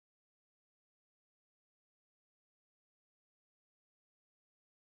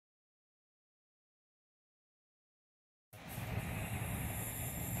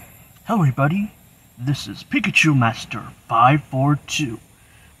Hello everybody, this is Pikachu Master 542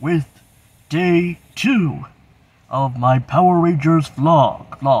 with day 2 of my Power Rangers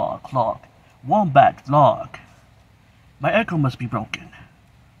vlog. Wombat vlog. My echo must be broken.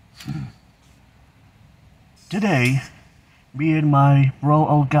 Today, me and my bro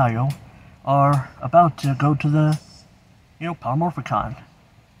El Gallo are about to go to the, Power Morphicon.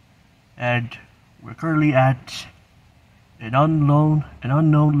 And we're currently at an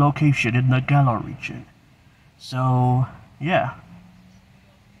unknown location in the Galar region. So, yeah.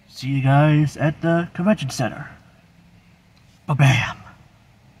 See you guys at the convention center. Ba-bam!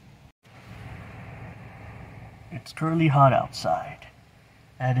 It's currently hot outside,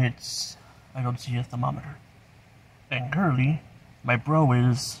 and I don't see a thermometer. And currently, my bro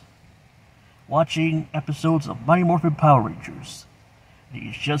is watching episodes of Mighty Morphin Power Rangers.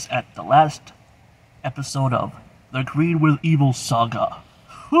 He's just at the last episode of The Green with Evil Saga.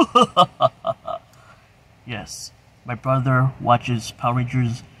 Yes, my brother watches Power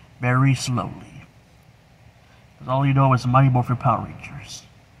Rangers very slowly. Because all you know is Mighty Morphin Power Rangers.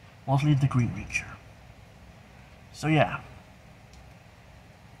 Mostly the Green Ranger. So yeah.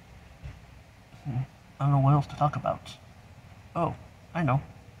 I don't know what else to talk about. Oh, I know.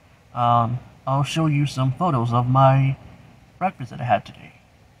 I'll show you some photos of my breakfast that I had today.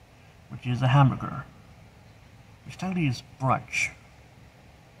 Which is a hamburger. Which technically is brunch.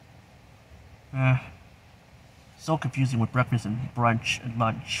 So confusing with breakfast and brunch and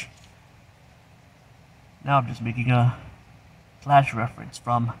lunch. Now I'm just making a Flash reference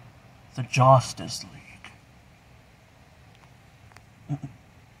from the Justice League.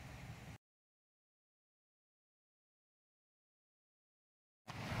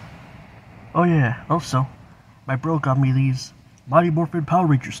 Oh yeah, also, my bro got me these Mighty Morphin Power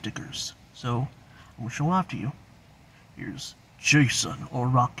Ranger stickers, so I'm gonna show them off to you. Here's Jason or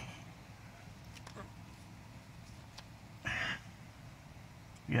Rocky.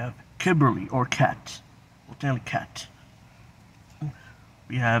 We have Kimberly or Cat. Well, technically Cat.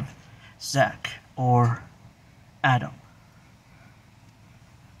 We have Zach or Adam.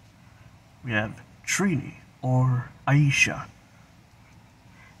 We have Trini or Aisha.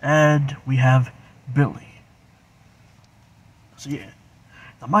 And we have Billy. So yeah,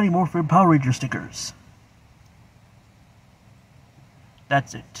 the Mighty Morphin Power Ranger stickers.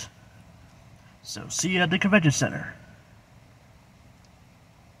 That's it. So see you at the convention center.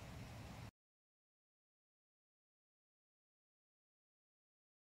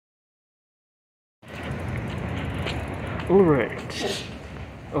 Alright.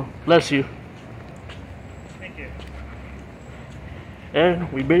 Oh, bless you. Thank you. And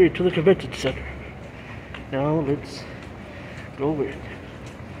we made it to the convention center. Now let's go in.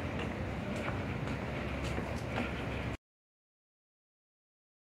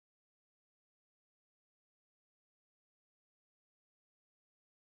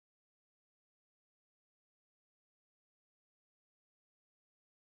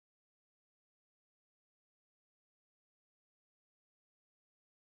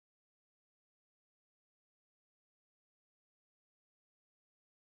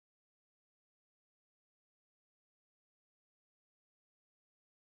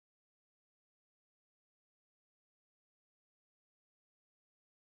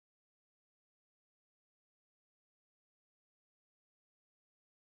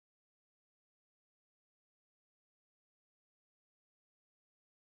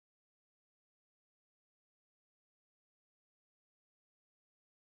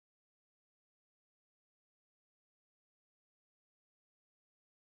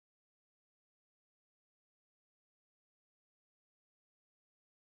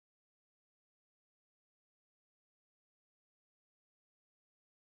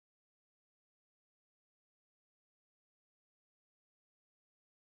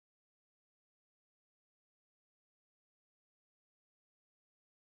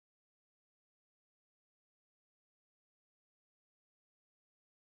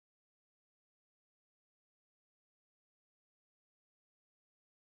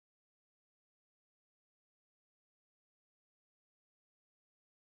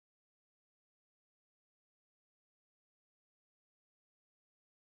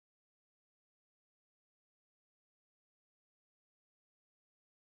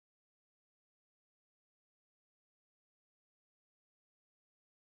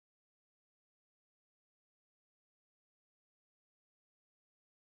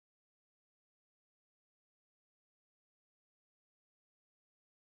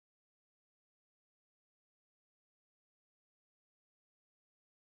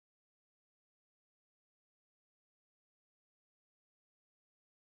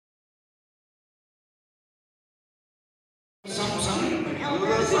 Shifting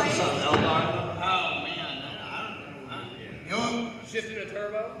a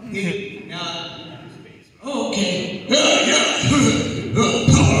turbo? Okay.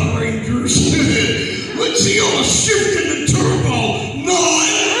 Power Rangers. Let's see y'all shifting the turbo.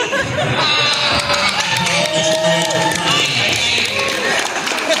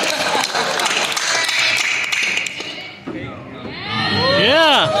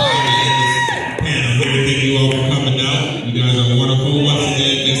 Yeah. And I'm here to thank you all for coming out. You guys are wonderful. Once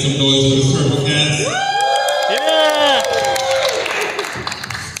again, make some noise for the Turbo Cast. Yeah.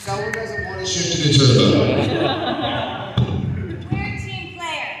 Someone doesn't want to shift to the turbo. We're team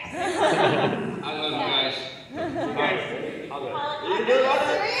players. I love you guys.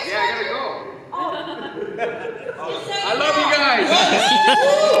 Yeah, I gotta go. I love you guys.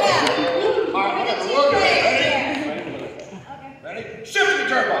 Ready? Shift the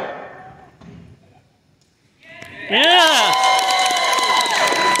turbo. Yeah.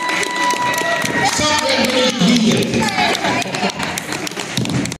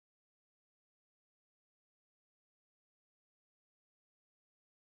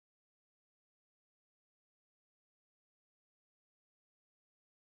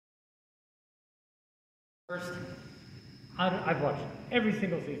 First, I've watched every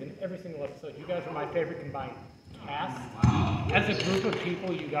single season, every single episode. You guys are my favorite combined cast. Wow. As a group of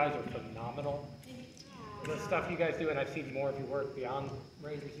people, you guys are phenomenal. The stuff you guys do, and I've seen more of your work beyond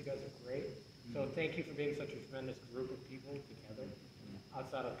Rangers, you guys are great. So thank you for being such a tremendous group of people together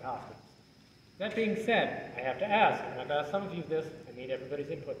outside of costumes. That being said, I have to ask, and I've asked some of you this, I need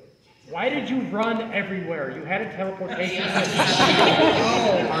everybody's input. Why did you run everywhere? You had a teleportation system.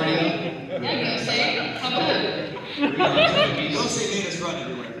 Oh, Marty. Don't say made us run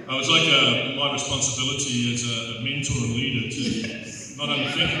everywhere. It's like my responsibility as a mentor and leader to not only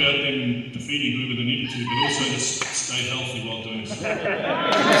think about them defeating whoever they needed to, but also just stay healthy while doing so.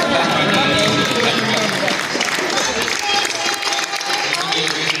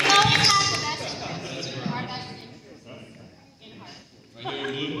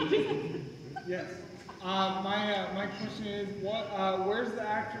 Yes. My question is, where's the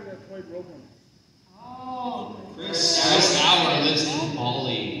actor that played Rogan? Oh, Chris Auer lives in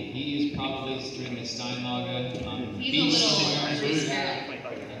Bali. He is probably during the Steinlager beach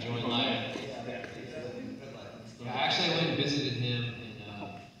enjoying life. Yeah, actually, I went and visited him in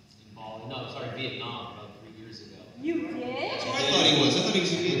Bali. No, sorry, Vietnam about 3 years ago. You did? That's what I thought he was. I thought he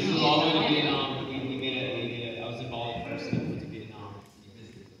was in We flew Vietnam. all the way to Vietnam. We made it. I was in Bali first, and then went to Vietnam.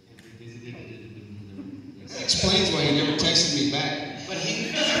 And we visited. Explains why he never texted me back. But he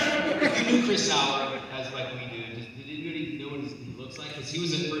knew Chris Auer as like we do. Did anybody know what he looks like? Because he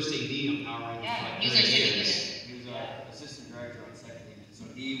was the first AD on Power Rangers. Yeah, like, he was 30 our second years. He was our assistant director on second unit, so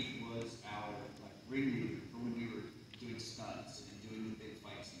he was our ringleader for when we were doing stunts and doing the big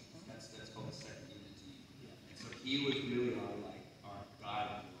fight scenes. That's called the second unit team. And so he was really our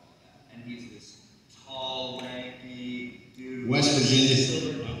guide through all that. And he's this tall, lanky dude. West Virginia.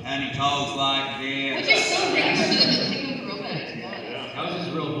 And he talks like this. Which is so rare for the thing with robots. That was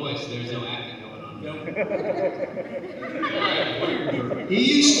his real voice. There's no acting going on. He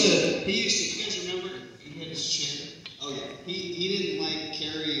used to, you guys remember, he had his chair? Oh yeah. He didn't like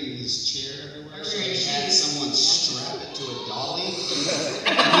carrying his chair everywhere, so he had someone strap it to a dolly.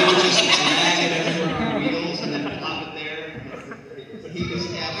 And he would just drag it everywhere on wheels and then pop it there. He was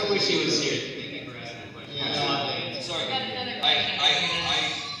I wish he was here. Thank you for asking that question. Yeah. Sorry, I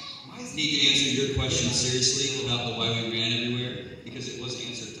need to answer your question seriously about the why we ran everywhere, because it was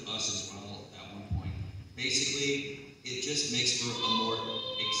answered to us as well at one point. Basically, it just makes for a more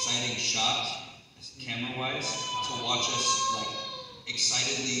exciting shot, camera-wise, to watch us like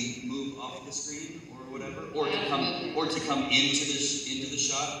excitedly move off the screen or whatever, or to come into the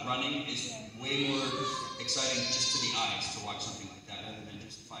shot running is way more exciting just to the eyes to watch something like that rather than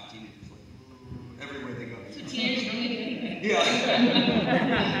just 5 teenagers like everywhere they go.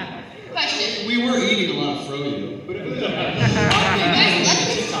 Yeah. Question. We were eating a lot of froyo. We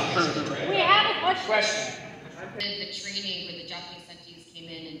have a question. The training where the Japanese senseis came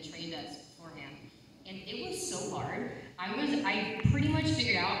in and trained us beforehand, and it was so hard. I pretty much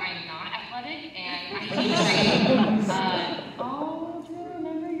figured out I'm not athletic and I hate training. Do you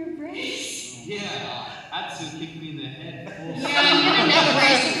remember your brace? Yeah, Atsu kicked me in the head. Yeah, you had a neck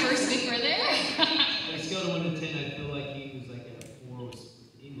brace the first week we're there. On a scale of 1 to 10, I feel like he was like at a 4 with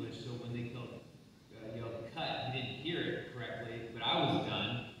English, so when they yelled cut, he didn't hear it correctly, but I was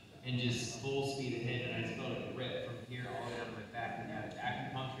done, and just full speed ahead, and I just felt it rip from here all the way down my back, and had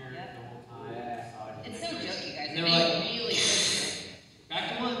acupuncture the whole time. It's no joke, you guys. And they It were made like, really good.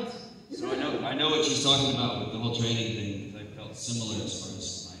 back to ones. So I know what she's talking about with the whole training thing. I as far as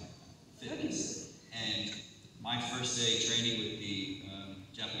my fitness. And my first day training with the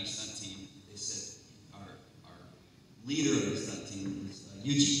Japanese stunt team, they said our leader of the stunt team is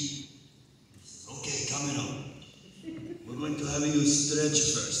Yuji. He says, okay, coming on. We're going to have you stretch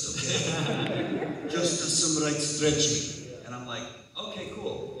first, okay? Just do some light stretching. And I'm like, okay,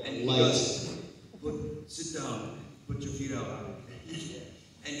 cool. And he goes, sit down, put your feet out.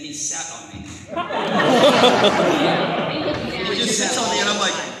 And he sat on me. He just sat on me, and I'm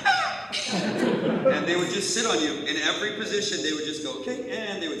like, and they would just sit on you. In every position, they would just go, okay,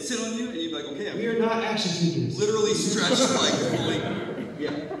 and they would sit on you, and you'd be like, okay. We are not action figures. Literally stretched like,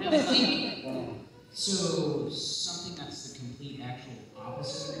 yeah. So, something that's the complete actual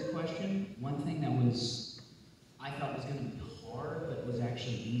opposite of your question, one thing that I thought was going to be hard, but was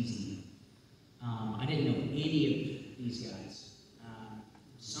actually easy. I didn't know any of these guys.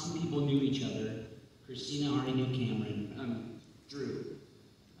 Some people knew each other. Christina already knew Cameron. Drew.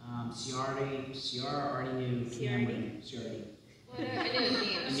 Ciara already knew Cameron. Ciara. Well, I knew his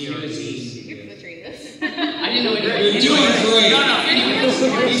name. I knew his name. You're butchering this. I didn't know You're doing great. No, anyways.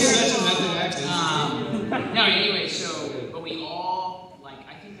 He's such a method actor. No, anyway, but we all,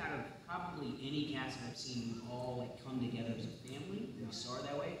 I think out of probably any cast that I've seen, we've all, come together as a family, and we started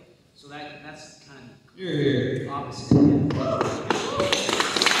that way. So that's kind of the opposite.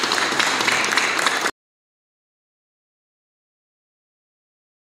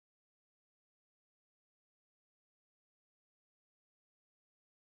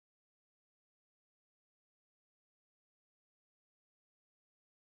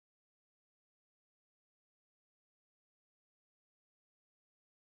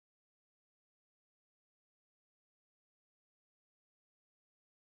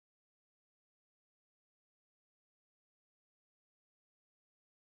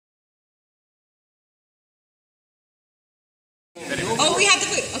 Oh, we have the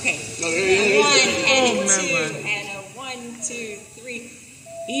food. Okay. One and two and a 1, 2, 3.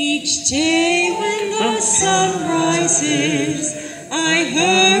 Each day when the sun rises, I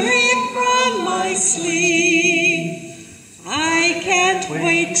hurry from my sleep. I can't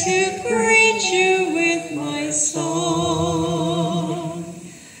wait to greet you with my song.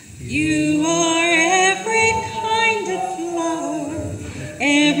 You are every kind of flower,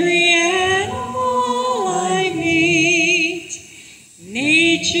 every animal I meet.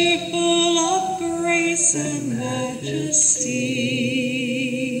 Nature full of grace and majesty.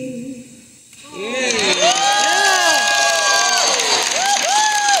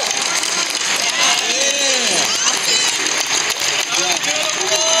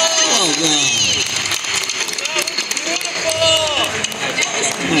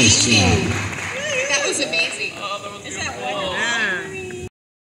 Nice job. That was amazing. Is that wonderful?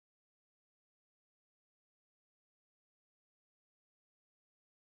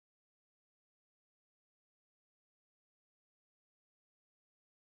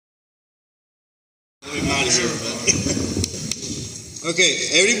 Okay,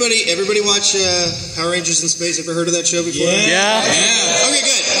 everybody watch Power Rangers in Space? Ever heard of that show before? Yeah. Okay,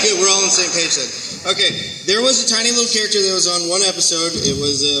 good. We're all on the same page then. Okay, there was a tiny little character that was on one episode. It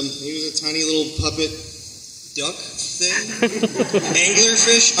was he was a tiny little puppet duck thing,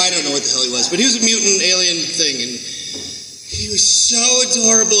 anglerfish. I don't know what the hell he was, but he was a mutant alien thing, and he was so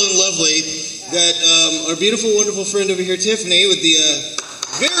adorable and lovely that our beautiful, wonderful friend over here, Tiffany, with the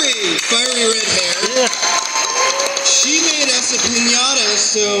very fiery red hair. She made us a piñata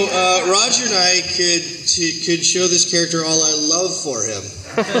so Roger and I could show this character all our love for him.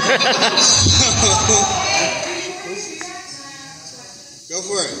 Go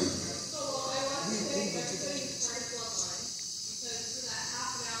for it.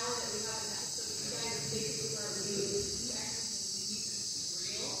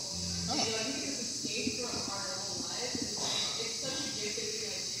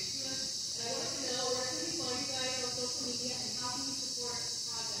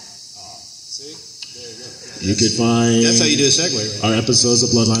 You could find. That's how you do a segue, right? Our episodes of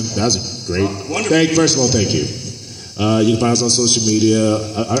Bloodline. That was great. Wonderful. First of all, thank you. You can find us on social media.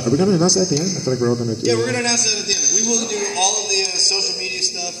 Are we going to announce that at the end? I feel like we're all going to do Yeah, we're going to announce that at the end. We will do all of the social media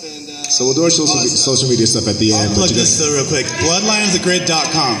stuff and. So we'll do our social media stuff at the end. I'll plug this real quick.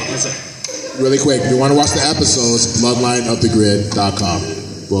 Bloodlineofthegrid.com. That's it. Really quick, if you want to watch the episodes,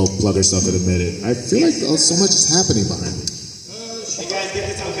 bloodlineofthegrid.com. We'll plug our stuff in a minute. I feel like so much is happening behind me. Hey guys,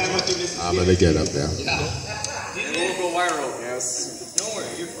 get this on camera. I'm going to get up there. Yeah. And we'll go viral. Yes. Don't worry,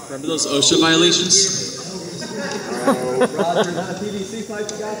 you're fine. Remember those OSHA violations? Roger, not a PVC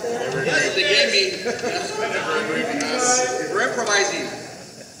pipe you got there? Yes, they gave me. We're improvising.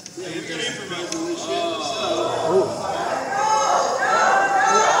 Yeah, you can improvise.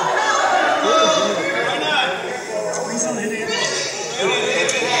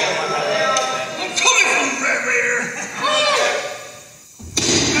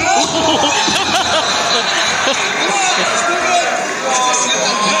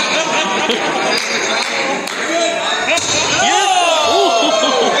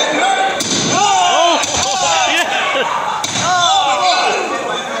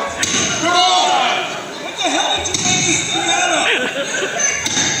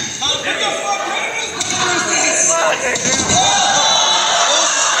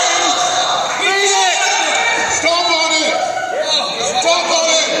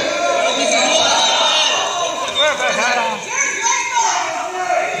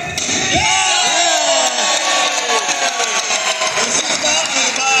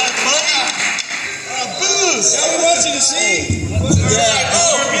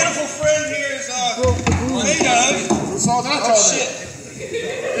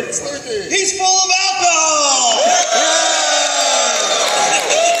 He's full of alcohol!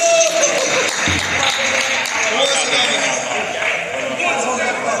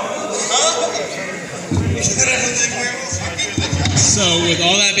 So, with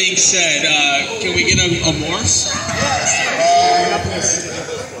all that being said, can we get a Morse?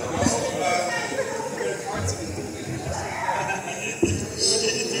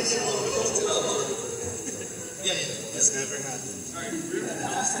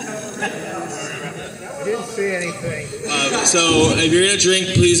 I didn't see anything. So, if you're going to drink,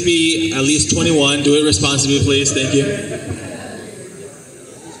 please be at least 21. Do it responsibly, please. Thank you.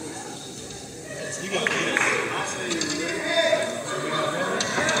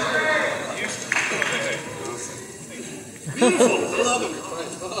 Beautiful. I love him.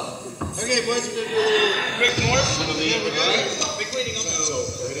 Okay, boys, we're going to do a little quick north. Here we go. Big cleaning up.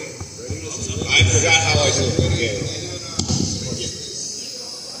 I forgot how I do it again.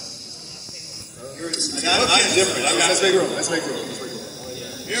 I'm different. Let's make room. Let's make room.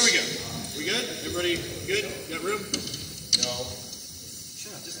 Here we go. We good? Everybody good? Got room? No.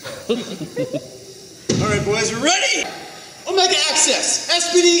 Shut up. Just go. All right, boys, we're ready. Omega Access.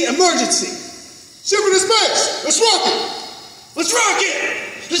 SPD emergency. Shipment to space. Let's rock it. Let's rock it.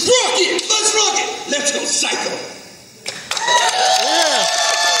 Let's rock it. Let's rock it. Let's go psycho. Yeah.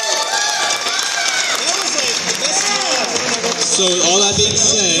 So, all that being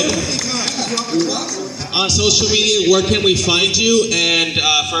said, on social media, where can we find you? And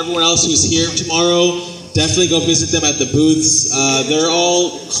for everyone else who's here tomorrow, definitely go visit them at the booths. They're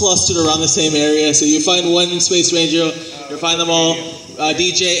all clustered around the same area, so you find one Space Ranger, you'll find them all.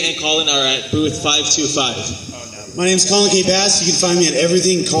 DJ and Colin are at booth 525. My name's Colin K. Bass. You can find me at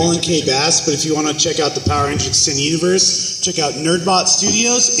everything Colin K. Bass, but if you want to check out the Power Rangers Extended Universe, check out Nerdbot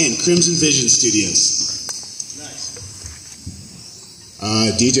Studios and Crimson Vision Studios.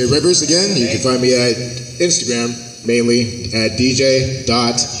 DJ Rivers again. You can find me at Instagram, mainly at dj.2.rivers.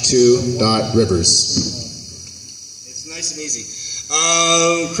 It's nice and easy.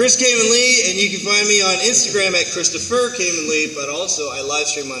 Chris Kamen Lee, and you can find me on Instagram at Christopher Kamen Lee, but also I live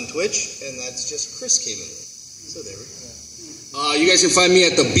stream on Twitch, and that's just Chris Kamen Lee. So there we go. You guys can find me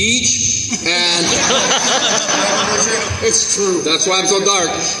at the beach, and it's true. That's why I'm so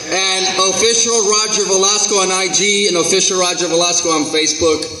dark. And official Roger Velasco on IG, and official Roger Velasco on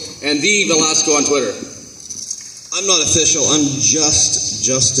Facebook, and the Velasco on Twitter. I'm not official. I'm just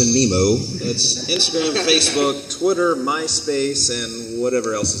Justin Nemo. It's Instagram, Facebook, Twitter, MySpace, and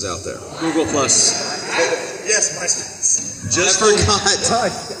whatever else is out there. Google Plus. Yes, MySpace. Just forgot.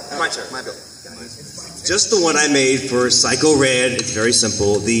 My turn. My bill. Just the one I made for Psycho Red. It's very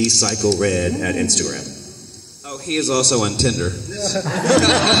simple. The Psycho Red at Instagram. Oh, he is also on Tinder.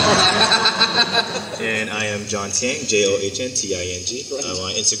 And I am John Tiang, JOHNTING,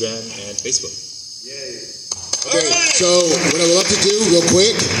 on Instagram and Facebook. Okay, so what I would love to do, real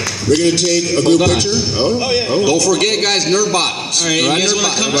quick, we're going to take a group picture. Don't forget, guys, Nerdbot. All right, you guys want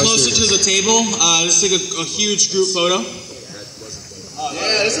to come closer to the table? Let's take a huge group photo.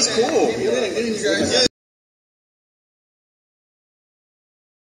 Yeah, this is cool.